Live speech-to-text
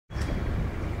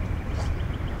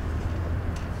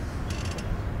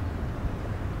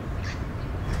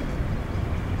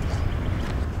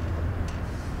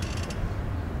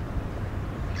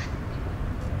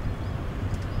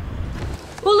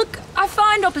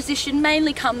find opposition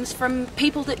mainly comes from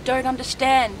people that don't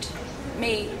understand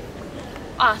me,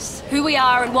 us, who we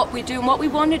are and what we do and what we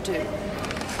want to do.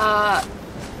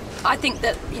 I think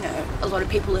that, you know, a lot of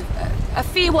people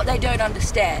fear what they don't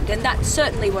understand, and that's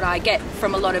certainly what I get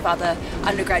from a lot of other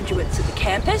undergraduates at the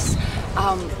campus.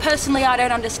 Personally, I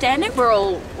don't understand it. We're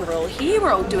all here,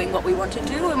 we're all doing what we want to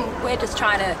do, and we're just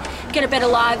trying to get a better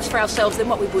lives for ourselves than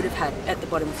what we would have had at the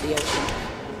bottom of the ocean.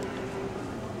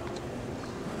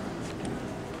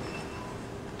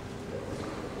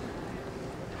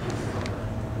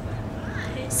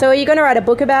 So are you going to write a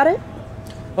book about it?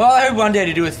 Well, I hope one day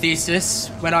to do a thesis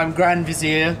when I'm Grand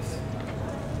Vizier.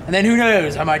 And then who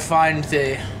knows, I might find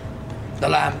the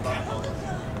lamp.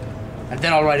 And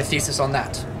then I'll write a thesis on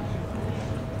that.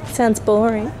 Sounds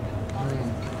boring.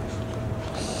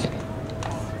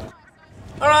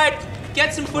 Alright,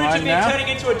 get some footage of me turning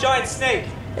into a giant snake.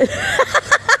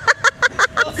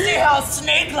 We'll see how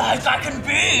snake-like I can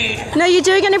be. No, you're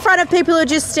doing it in front of people who are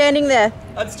just standing there.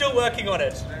 I'm still working on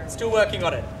it. Still working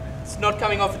on it. It's not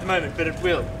coming off at the moment, but it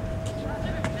will.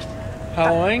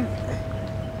 Halloween?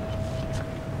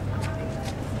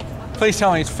 Please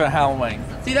tell me it's for Halloween.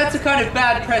 See, that's the kind of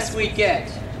bad press we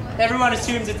get. Everyone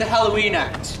assumes it's a Halloween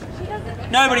act.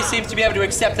 Nobody seems to be able to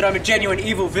accept that I'm a genuine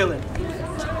evil villain.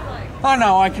 Oh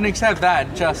no, I can accept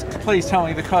that. Just please tell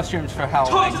me the costume's for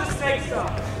Halloween. Talk to the snake star!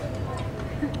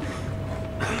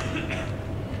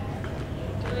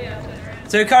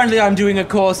 So currently I'm doing a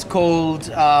course called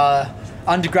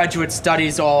Undergraduate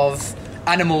Studies of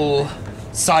Animal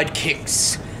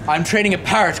Sidekicks. I'm training a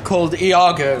parrot called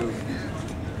Iago.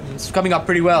 It's coming up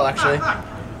pretty well, actually.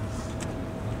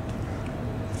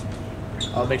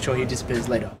 I'll make sure he disappears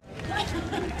later.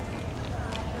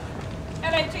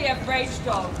 LATF rage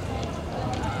dog.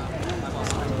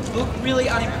 Look really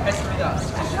unimpressed with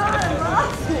us.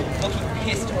 Looking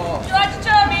pissed off. Would you like to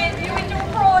turn me into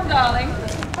a prawn, darling?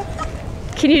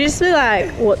 Can you just be like,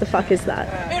 what the fuck is that?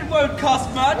 It won't cost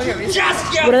much.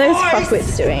 Just your What are those voice.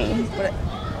 fuckwits doing? What are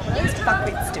those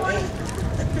fuckwits doing?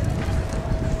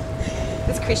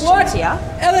 There's Christians What? here.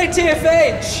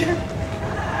 LATFH!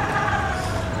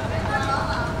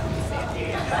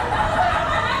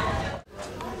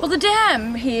 Well, the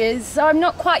dam here is, I'm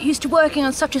not quite used to working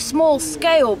on such a small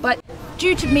scale, but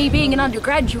due to me being an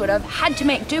undergraduate, I've had to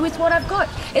make do with what I've got.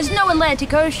 There's no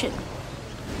Atlantic Ocean.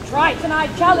 Triton, I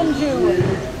challenge you.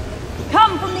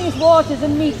 Come from these waters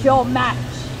and meet your match.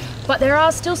 But there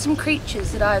are still some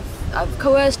creatures that I've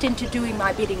coerced into doing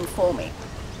my bidding for me.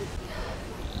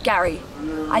 Gary.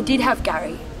 I did have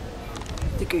Gary,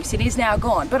 the goose, and he's now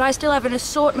gone, but I still have an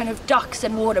assortment of ducks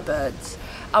and water birds.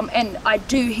 And I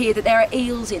do hear that there are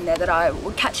eels in there that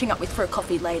we're catching up with for a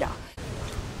coffee later.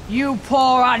 You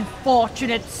poor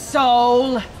unfortunate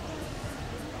soul.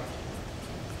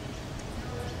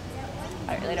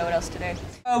 I don't really know what else to do.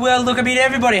 Well, look, I mean,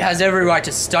 everybody has every right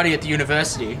to study at the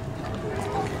university.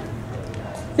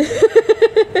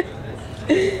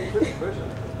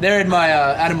 They're in my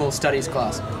animal studies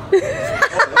class.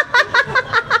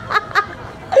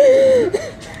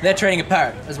 They're training a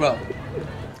parrot as well.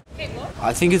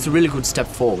 I think it's a really good step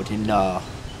forward in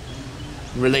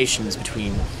relations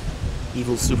between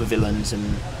evil supervillains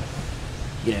and,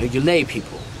 you know, your lay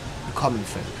people, the common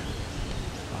folk.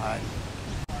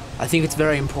 I think it's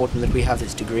very important that we have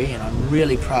this degree, and I'm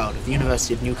really proud of the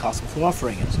University of Newcastle for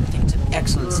offering it. I think it's an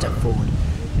excellent step forward.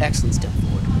 Excellent step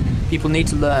forward. People need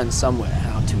to learn somewhere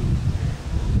how to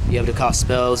be able to cast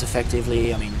spells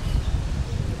effectively. I mean,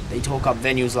 they talk up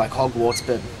venues like Hogwarts,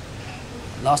 but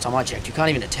last time I checked, you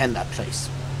can't even attend that place.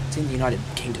 It's in the United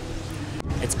Kingdom.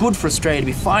 It's good for Australia to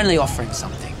be finally offering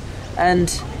something,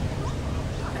 and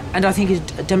I think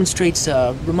it demonstrates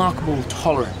a remarkable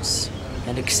tolerance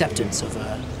and acceptance of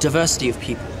a diversity of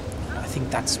people. I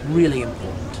think that's really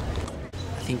important.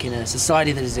 I think in a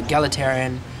society that is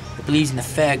egalitarian, that believes in the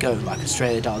fair go like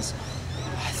Australia does,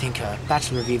 I think a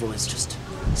Bachelor of Evil is just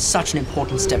such an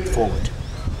important step forward.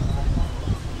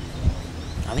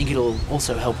 I think it'll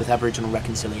also help with Aboriginal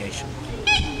reconciliation.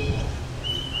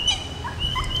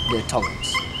 The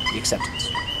tolerance, the acceptance,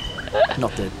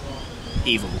 not the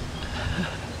evil,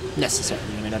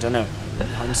 necessarily. I mean, I don't know.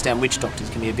 I understand witch doctors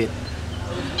can be a bit